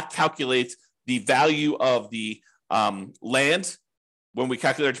cannot calculate the value of the land when we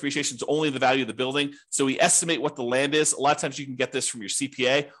calculate our depreciation, it's only the value of the building. So we estimate what the land is. A lot of times you can get this from your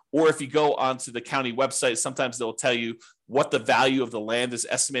CPA, or if you go onto the county website, sometimes they'll tell you what the value of the land is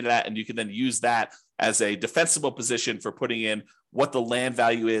estimated at, and you can then use that as a defensible position for putting in what the land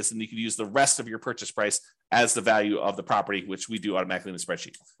value is, and you can use the rest of your purchase price as the value of the property, which we do automatically in the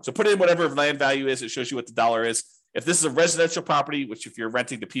spreadsheet. So put in whatever land value is. It shows you what the dollar is. If this is a residential property, which if you're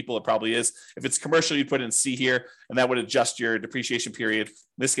renting to people, it probably is. If it's commercial, you put in C here, and that would adjust your depreciation period. In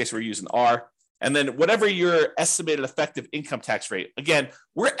this case, we're using R. And then whatever your estimated effective income tax rate. Again,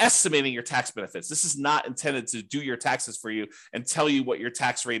 we're estimating your tax benefits. This is not intended to do your taxes for you and tell you what your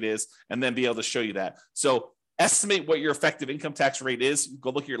tax rate is and then be able to show you that. So estimate what your effective income tax rate is.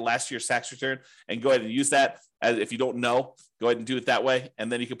 Go look at your last year's tax return and go ahead and use that. As if you don't know, go ahead and do it that way.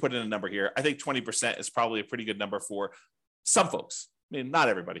 And then you can put in a number here. I think 20% is probably a pretty good number for some folks. I mean, not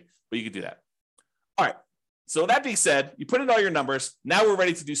everybody, but you can do that. All right. So that being said, you put in all your numbers. Now we're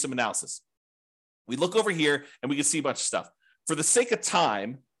ready to do some analysis. We look over here and we can see a bunch of stuff. For the sake of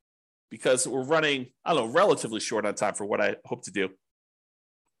time, because we're running, I don't know, relatively short on time for what I hope to do,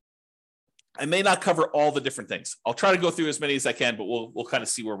 I may not cover all the different things. I'll try to go through as many as I can, but we'll kind of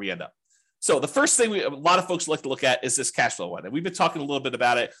see where we end up. So the first thing a lot of folks like to look at is this cash flow one. And we've been talking a little bit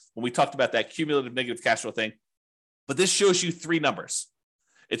about it when we talked about that cumulative negative cash flow thing. But this shows you three numbers.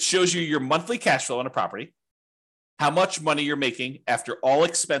 It shows you your monthly cash flow on a property, how much money you're making after all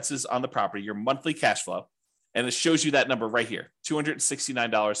expenses on the property, your monthly cash flow. And it shows you that number right here,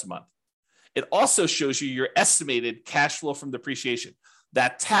 $269 a month. It also shows you your estimated cash flow from depreciation,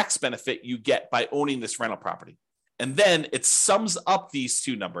 that tax benefit you get by owning this rental property. And then it sums up these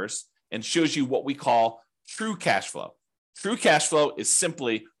two numbers and shows you what we call true cash flow. True cash flow is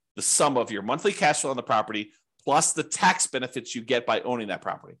simply the sum of your monthly cash flow on the property plus the tax benefits you get by owning that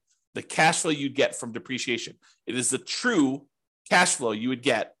property, the cash flow you get from depreciation. It is the true cash flow you would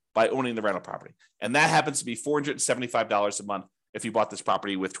get by owning the rental property. And that happens to be $475 a month if you bought this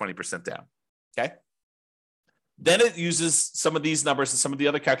property with 20% down, okay? Then it uses some of these numbers and some of the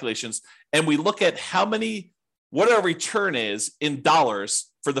other calculations, and we look at what our return is in dollars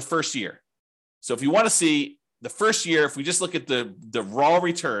for the first year. So if you want to see the first year, if we just look at the raw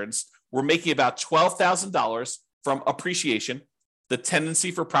returns, we're making about $12,000 from appreciation. The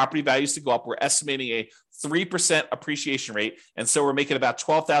tendency for property values to go up, we're estimating a 3% appreciation rate. And so we're making about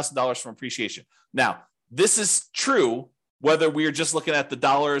 $12,000 from appreciation. Now, this is true whether we are just looking at the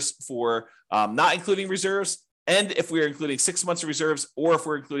dollars for not including reserves, and if we're including 6 months of reserves, or if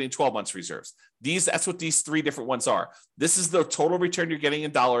we're including 12 months reserves. That's what these three different ones are. This is the total return you're getting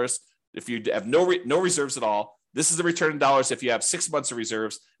in dollars if you have no reserves at all. This is the return in dollars if you have 6 months of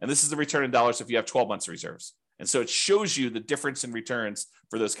reserves, and this is the return in dollars if you have 12 months of reserves. And so it shows you the difference in returns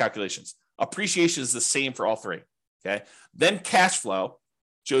for those calculations. Appreciation is the same for all three, okay? Then cash flow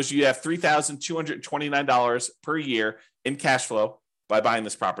shows you have $3,229 per year in cash flow by buying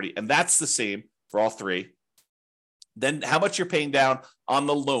this property, and that's the same for all three. Then how much you're paying down on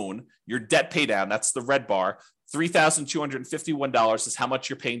the loan, your debt pay down, that's the red bar. $3,251 is how much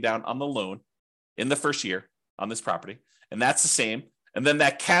you're paying down on the loan in the first year on this property. And that's the same. And then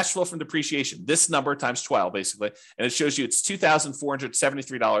that cash flow from depreciation, this number times 12, basically. And it shows you it's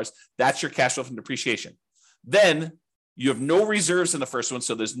 $2,473. That's your cash flow from depreciation. Then you have no reserves in the first one,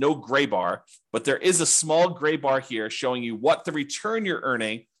 so there's no gray bar, but there is a small gray bar here showing you what the return you're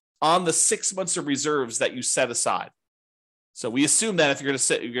earning on the 6 months of reserves that you set aside. So we assume that if you're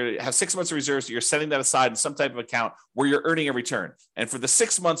going to have 6 months of reserves, you're setting that aside in some type of account where you're earning a return. And for the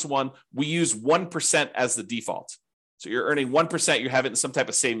 6 months one, we use 1% as the default. So you're earning 1%, you have it in some type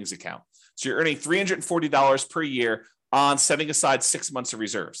of savings account. So you're earning $340 per year on setting aside 6 months of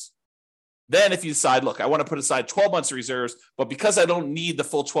reserves. Then if you decide, look, I want to put aside 12 months of reserves, but because I don't need the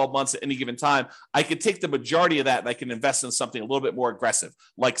full 12 months at any given time, I can take the majority of that and I can invest in something a little bit more aggressive,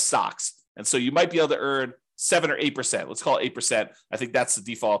 like stocks. And so you might be able to earn 7 or 8%. Let's call it 8%. I think that's the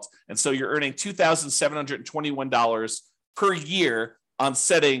default. And so you're earning $2,721 per year on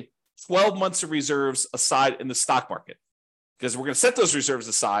setting 12 months of reserves aside in the stock market. Because we're going to set those reserves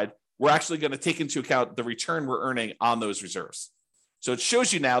aside, we're actually going to take into account the return we're earning on those reserves. So it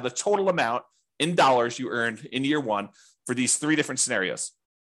shows you now the total amount in dollars you earned in year one for these three different scenarios.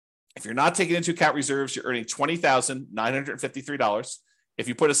 If you're not taking into account reserves, you're earning $20,953. If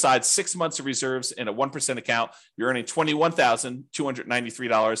you put aside 6 months of reserves in a 1% account, you're earning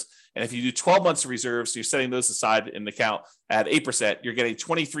 $21,293. And if you do 12 months of reserves, so you're setting those aside in the account at 8%, you're getting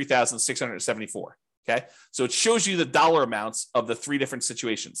 $23,674. Okay. So it shows you the dollar amounts of the three different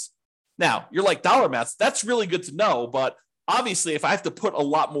situations. Now, you're like, dollar amounts, that's really good to know, but Obviously, if I have to put a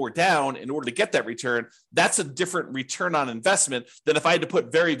lot more down in order to get that return, that's a different return on investment than if I had to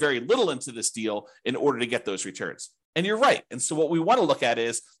put very, very little into this deal in order to get those returns. And you're right. And so what we want to look at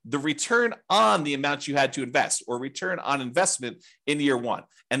is the return on the amount you had to invest, or return on investment in year one.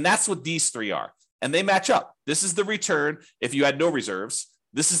 And that's what these three are. And they match up. This is the return if you had no reserves.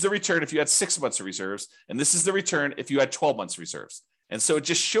 This is the return if you had 6 months of reserves. And this is the return if you had 12 months of reserves. And so it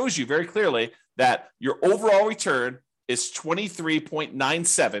just shows you very clearly that your overall return is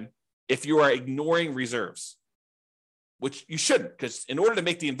 23.97 if you are ignoring reserves, which you shouldn't, because in order to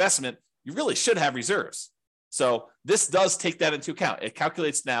make the investment, you really should have reserves. So this does take that into account. It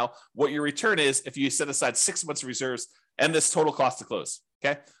calculates now what your return is if you set aside 6 months of reserves and this total cost to close.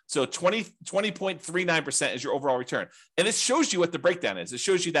 Okay. So 20.39% is your overall return. And it shows you what the breakdown is. It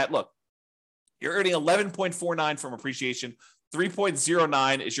shows you that, look, you're earning 11.49 from appreciation.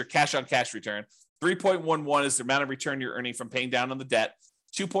 3.09 is your cash on cash return. 3.11 is the amount of return you're earning from paying down on the debt.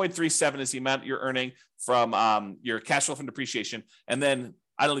 2.37 is the amount you're earning from your cash flow from depreciation. And then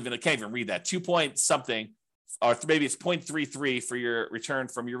I can't even read that. 2 point something, or maybe it's 0.33 for your return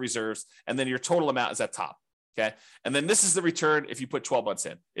from your reserves. And then your total amount is at top. Okay. And then this is the return if you put 12 months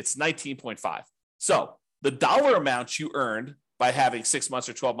in. It's 19.5. So the dollar amount you earned by having 6 months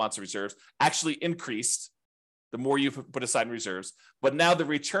or 12 months of reserves actually increased the more you put aside in reserves. But now the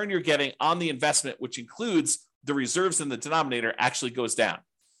return you're getting on the investment, which includes the reserves in the denominator, actually goes down.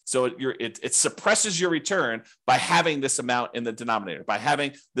 So it suppresses your return by having this amount in the denominator, by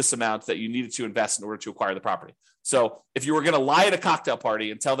having this amount that you needed to invest in order to acquire the property. So if you were going to lie at a cocktail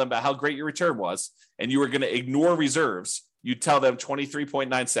party and tell them about how great your return was, and you were going to ignore reserves, you'd tell them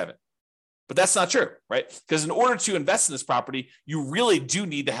 23.97. But that's not true, right? Because in order to invest in this property, you really do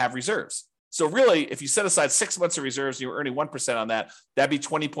need to have reserves. So really, if you set aside 6 months of reserves and you were earning 1% on that, that'd be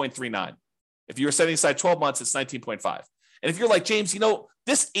 20.39. If you were setting aside 12 months, it's 19.5. And if you're like, James,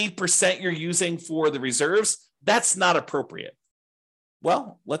 this 8% you're using for the reserves, that's not appropriate.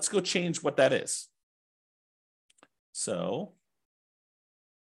 Well, let's go change what that is. So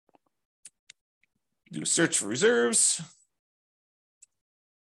do a search for reserves.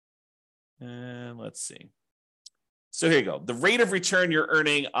 And let's see. So here you go. The rate of return you're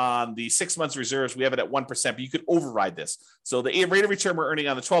earning on the 6 months reserves, we have it at 1%, but you could override this. So the rate of return we're earning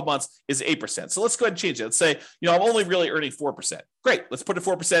on the 12 months is 8%. So let's go ahead and change it. Let's say, I'm only really earning 4%. Great. Let's put it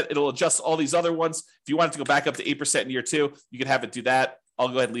 4%. It'll adjust all these other ones. If you wanted to go back up to 8% in year two, you can have it do that. I'll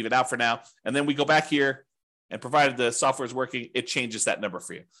go ahead and leave it out for now. And then we go back here, and provided the software is working, it changes that number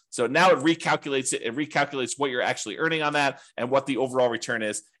for you. So now it recalculates it. It recalculates what you're actually earning on that and what the overall return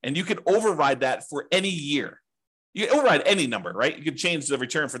is. And you can override that for any year. You can override any number, right? You can change the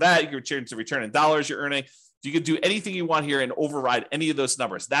return for that. You can change the return in dollars you're earning. You can do anything you want here and override any of those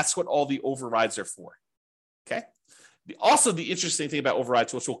numbers. That's what all the overrides are for. Okay. Also, the interesting thing about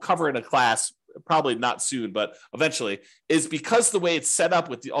overrides, which we'll cover in a class, probably not soon, but eventually, is because the way it's set up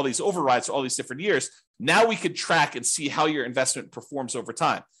with all these overrides for all these different years, now we could track and see how your investment performs over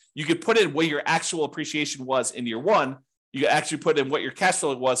time. You could put in what your actual appreciation was in year one. You actually put in what your cash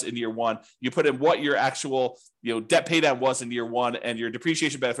flow was in year one. You put in what your actual debt pay down was in year one and your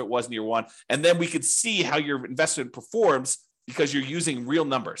depreciation benefit was in year one. And then we could see how your investment performs because you're using real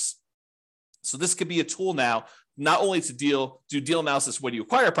numbers. So this could be a tool now, not only to do deal analysis when you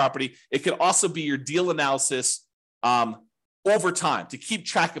acquire a property, it could also be your deal analysis over time to keep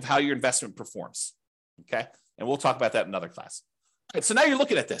track of how your investment performs. Okay. And we'll talk about that in another class. All right, so now you're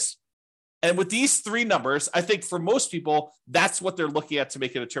looking at this. And with these three numbers, I think for most people, that's what they're looking at to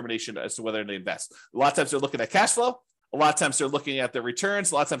make a determination as to whether they invest. A lot of times they're looking at cash flow. A lot of times they're looking at the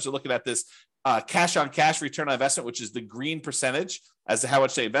returns. A lot of times they're looking at this cash on cash return on investment, which is the green percentage as to how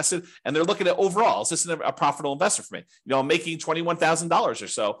much they invested. And they're looking at overall, is this a profitable investment for me? I'm making $21,000 or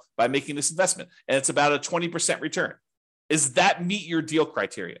so by making this investment. And it's about a 20% return. Is that meet your deal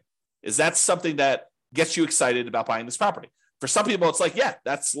criteria? Is that something that gets you excited about buying this property? For some people, it's like, yeah,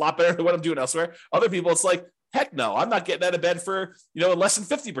 that's a lot better than what I'm doing elsewhere. Other people, it's like, heck no, I'm not getting out of bed for, less than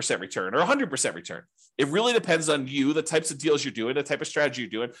 50% return or 100% return. It really depends on you, the types of deals you're doing, the type of strategy you're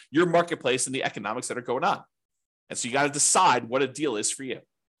doing, your marketplace, and the economics that are going on. And so you got to decide what a deal is for you.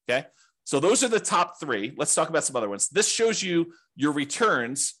 Okay. So those are the top three. Let's talk about some other ones. This shows you your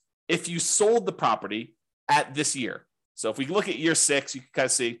returns if you sold the property at this year. So if we look at year 6, you can kind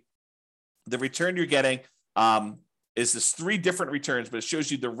of see the return you're getting is this 3 different returns, but it shows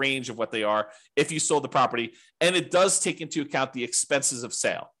you the range of what they are if you sold the property. And it does take into account the expenses of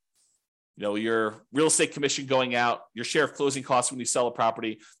sale. Your real estate commission going out, your share of closing costs when you sell a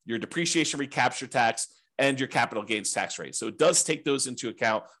property, your depreciation recapture tax, and your capital gains tax rate. So it does take those into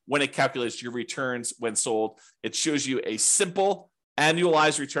account when it calculates your returns when sold. It shows you a simple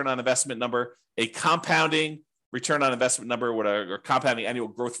annualized return on investment number, a compounding return on investment number, or compounding annual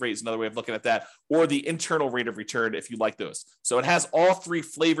growth rate is another way of looking at that, or the internal rate of return if you like those. So it has all three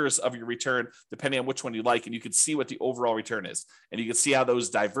flavors of your return, depending on which one you like, and you can see what the overall return is. And you can see how those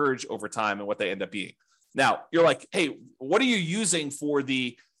diverge over time and what they end up being. Now, you're like, hey, what are you using for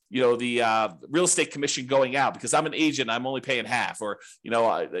the real estate commission going out? Because I'm an agent, I'm only paying half, or,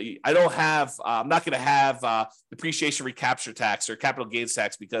 I don't have, I'm not going to have depreciation recapture tax or capital gains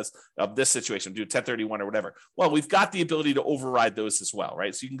tax because of this situation, do 1031 or whatever. Well, we've got the ability to override those as well,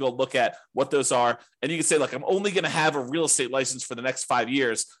 right? So you can go look at what those are, and you can say, look, I'm only going to have a real estate license for the next 5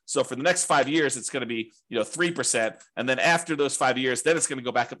 years. So for the next 5 years, it's going to be, 3%. And then after those 5 years, then it's going to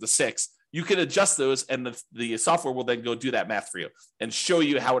go back up to 6%. You can adjust those, and the software will then go do that math for you and show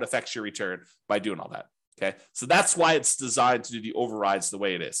you how it affects your return by doing all that. Okay, so that's why it's designed to do the overrides the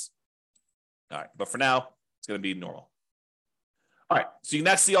way it is. All right, but for now, it's going to be normal. All right, so you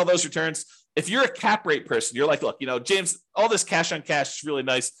next see all those returns. If you're a cap rate person, you're like, look, James, all this cash on cash is really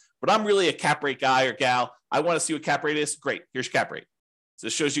nice, but I'm really a cap rate guy or gal. I want to see what cap rate is. Great, here's your cap rate. So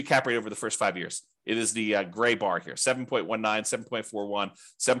it shows you cap rate over the first 5 years. It is the gray bar here, 7.19, 7.41,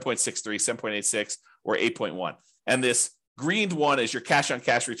 7.63, 7.86, or 8.1. And this green one is your cash on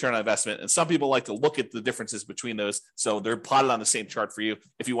cash return on investment. And some people like to look at the differences between those. So they're plotted on the same chart for you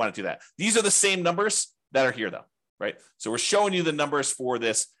if you want to do that. These are the same numbers that are here though, right? So we're showing you the numbers for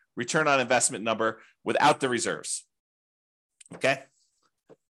this return on investment number without the reserves. Okay.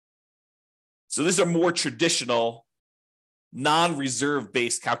 So these are more traditional non-reserve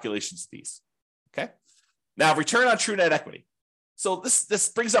based calculations of these. Okay. Now, return on true net equity. So this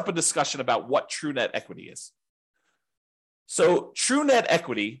brings up a discussion about what true net equity is. So true net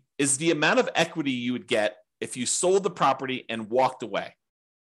equity is the amount of equity you would get if you sold the property and walked away.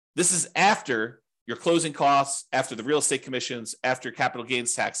 This is after your closing costs, after the real estate commissions, after capital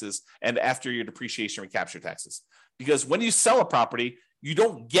gains taxes, and after your depreciation recapture taxes. Because when you sell a property, you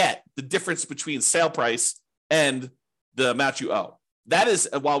don't get the difference between sale price and the amount you owe. That is,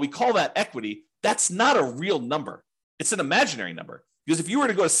 while we call that equity, that's not a real number. It's an imaginary number. Because if you were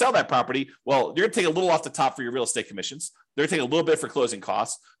to go to sell that property, well, you're going to take a little off the top for your real estate commissions. They're going to take a little bit for closing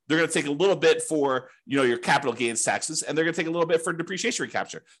costs. They're going to take a little bit for, your capital gains taxes, and they're going to take a little bit for depreciation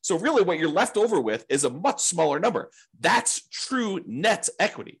recapture. So really what you're left over with is a much smaller number. That's true net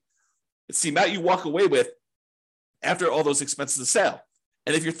equity. It's the amount you walk away with after all those expenses of sale.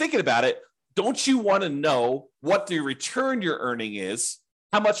 And if you're thinking about it, don't you want to know what the return you're earning is,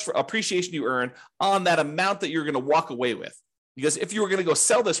 how much appreciation you earn on that amount that you're going to walk away with? Because if you were going to go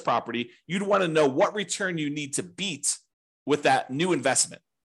sell this property, you'd want to know what return you need to beat with that new investment.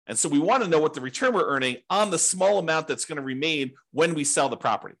 And so we want to know what the return we're earning on the small amount that's going to remain when we sell the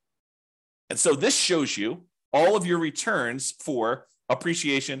property. And so this shows you all of your returns for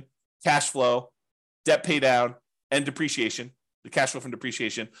appreciation, cash flow, debt pay down, and depreciation, the cash flow from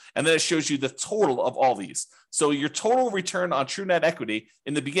depreciation. And then it shows you the total of all these. So your total return on true net equity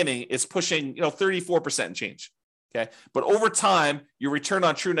in the beginning is pushing 34% and change. Okay. But over time, your return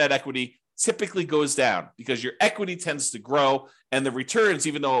on true net equity typically goes down because your equity tends to grow, and the returns,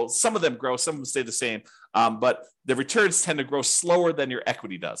 even though some of them grow, some of them stay the same, but the returns tend to grow slower than your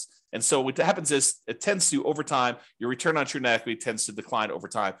equity does. And so what happens is it tends to, over time, your return on true net equity tends to decline over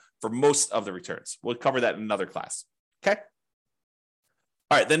time for most of the returns. We'll cover that in another class. Okay.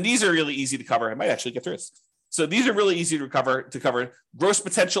 All right. Then these are really easy to cover. I might actually get through this. So these are really easy to cover gross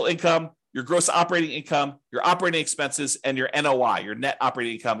potential income, your gross operating income, your operating expenses, and your NOI, your net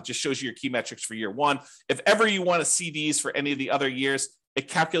operating income. It just shows you your key metrics for year one. If ever you want to see these for any of the other years, it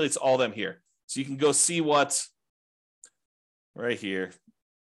calculates all of them here. So you can go see what right here.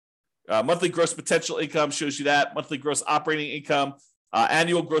 Monthly gross potential income shows you that. Monthly gross operating income,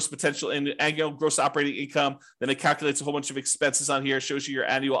 annual gross potential and annual gross operating income. Then it calculates a whole bunch of expenses on here, shows you your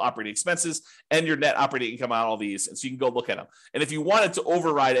annual operating expenses and your net operating income on all these. And so you can go look at them. And if you wanted to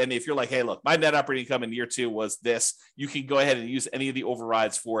override any, if you're like, hey, look, my net operating income in year two was this, you can go ahead and use any of the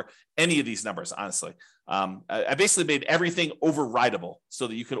overrides for any of these numbers, honestly. I basically made everything overrideable so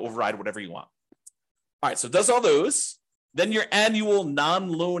that you could override whatever you want. All right, so it does all those. Then your annual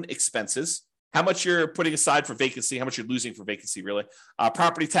non-loan expenses, how much you're putting aside for vacancy, how much you're losing for vacancy, really.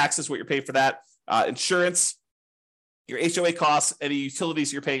 Property taxes, what you're paying for that. Insurance, your HOA costs, any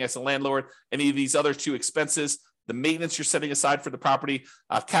utilities you're paying as a landlord, any of these other two expenses, the maintenance you're setting aside for the property,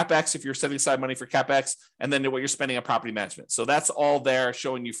 CapEx, if you're setting aside money for CapEx, and then what you're spending on property management. So that's all there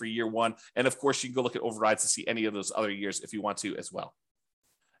showing you for year one. And of course, you can go look at overrides to see any of those other years if you want to as well.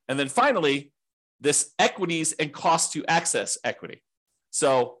 And then finally, this equities and cost to access equity.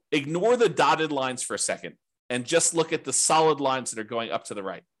 So ignore the dotted lines for a second and just look at the solid lines that are going up to the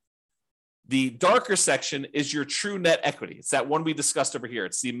right. The darker section is your true net equity. It's that one we discussed over here.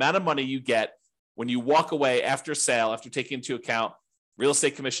 It's the amount of money you get when you walk away after sale, after taking into account real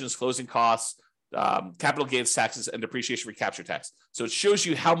estate commissions, closing costs, capital gains taxes, and depreciation recapture tax. So it shows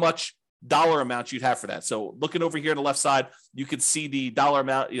you how much dollar amount you'd have for that. So looking over here on the left side, you can see the dollar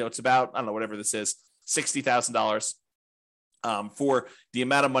amount. It's about, I don't know, whatever this is, $60,000 for the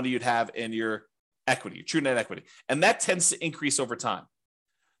amount of money you'd have in your equity, your true net equity. And that tends to increase over time.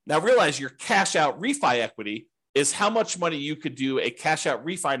 Now realize your cash out refi equity is how much money you could do a cash out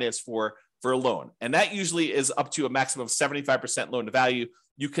refinance for a loan. And that usually is up to a maximum of 75% loan to value.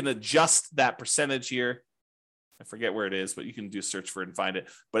 You can adjust that percentage here. I forget where it is, but you can do a search for it and find it.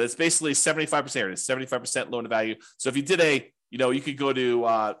 But it's basically 75%. It is 75% loan to value. So if you did you could go to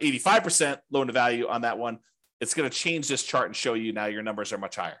 85% loan to value on that one. It's going to change this chart and show you now your numbers are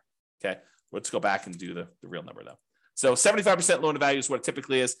much higher. Okay. Let's go back and do the real number though. So 75% loan to value is what it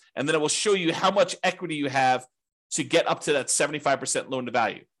typically is. And then it will show you how much equity you have to get up to that 75% loan to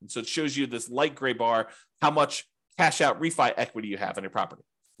value. And so it shows you this light gray bar, how much cash out refi equity you have on your property.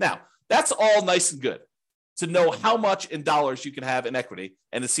 Now, that's all nice and good to know how much in dollars you can have in equity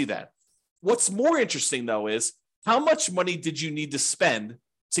and to see that. What's more interesting though is how much money did you need to spend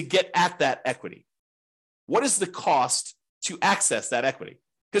to get at that equity? What is the cost to access that equity?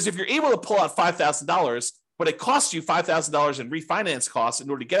 Because if you're able to pull out $5,000, but it costs you $5,000 in refinance costs in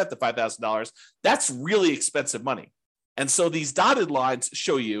order to get at the $5,000, that's really expensive money. And so these dotted lines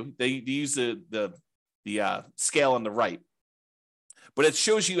show you, they use the scale on the right, but it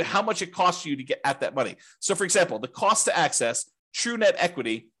shows you how much it costs you to get at that money. So for example, the cost to access true net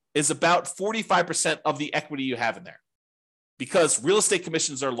equity is about 45% of the equity you have in there. Because real estate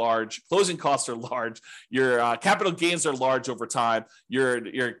commissions are large, closing costs are large, your capital gains are large over time, your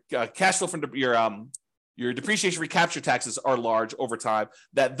cash flow from your depreciation recapture taxes are large over time,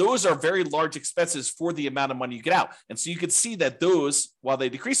 that those are very large expenses for the amount of money you get out. And so you can see that those, while they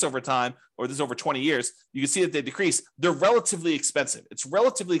decrease over time, or this is over 20 years, you can see that they decrease. They're relatively expensive. It's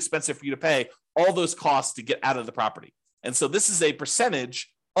relatively expensive for you to pay all those costs to get out of the property. And so this is a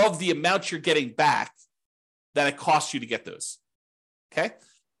percentage of the amount you're getting back that it costs you to get those. Okay.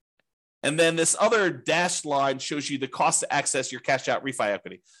 And then this other dashed line shows you the cost to access your cash out refi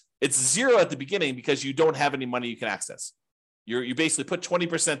equity. It's zero at the beginning because you don't have any money you can access. You basically put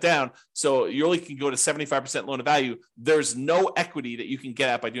 20% down, so you only can go to 75% loan to value. There's no equity that you can get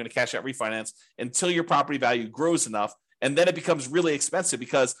at by doing a cash out refinance until your property value grows enough. And then it becomes really expensive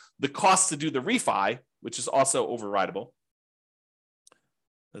because the cost to do the refi, which is also overridable.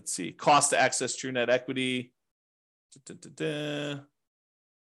 Let's see, cost to access true net equity.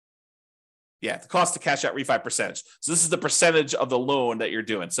 Yeah, the cost to cash out refi percentage. So this is the percentage of the loan that you're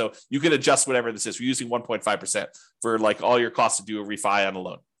doing. So you can adjust whatever this is. We're using 1.5% for like all your costs to do a refi on a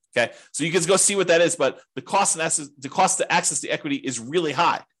loan. Okay, so you can go see what that is, but the cost to access the equity is really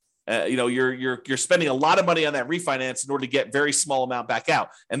high. You're spending a lot of money on that refinance in order to get very small amount back out,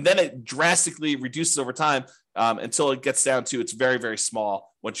 and then it drastically reduces over time until it gets down to it's very, very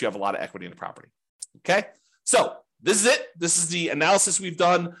small once you have a lot of equity in the property. Okay, so this is it. This is the analysis we've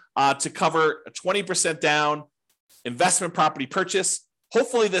done to cover a 20% down investment property purchase.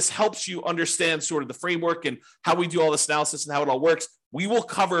 Hopefully this helps you understand sort of the framework and how we do all this analysis and how it all works. We will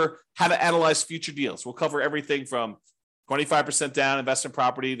cover how to analyze future deals. We'll cover everything from 25% down investment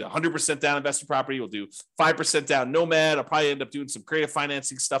property to 100% down investment property. We'll do 5% down Nomad. I'll probably end up doing some creative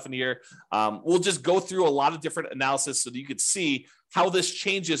financing stuff in here. We'll just go through a lot of different analysis so that you could see how this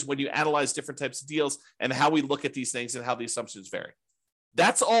changes when you analyze different types of deals and how we look at these things and how the assumptions vary.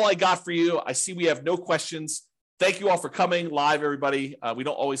 That's all I got for you. I see we have no questions. Thank you all for coming live, everybody. We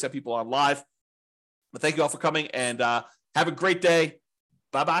don't always have people on live, but thank you all for coming and have a great day.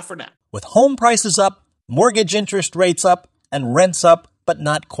 Bye-bye for now. With home prices up, mortgage interest rates up, and rents up, but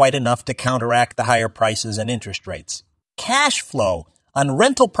not quite enough to counteract the higher prices and interest rates. Cash flow on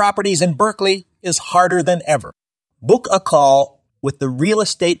rental properties in Berkeley is harder than ever. Book a call with the Real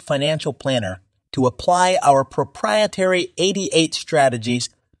Estate Financial Planner to apply our proprietary 88 strategies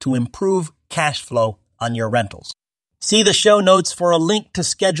to improve cash flow on your rentals. See the show notes for a link to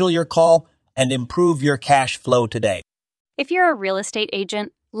schedule your call and improve your cash flow today. If you're a real estate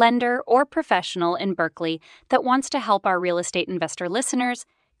agent, lender, or professional in Berkeley that wants to help our real estate investor listeners,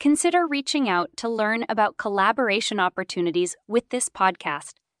 consider reaching out to learn about collaboration opportunities with this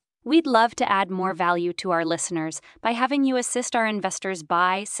podcast. We'd love to add more value to our listeners by having you assist our investors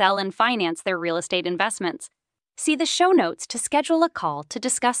buy, sell, and finance their real estate investments. See the show notes to schedule a call to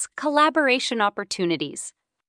discuss collaboration opportunities.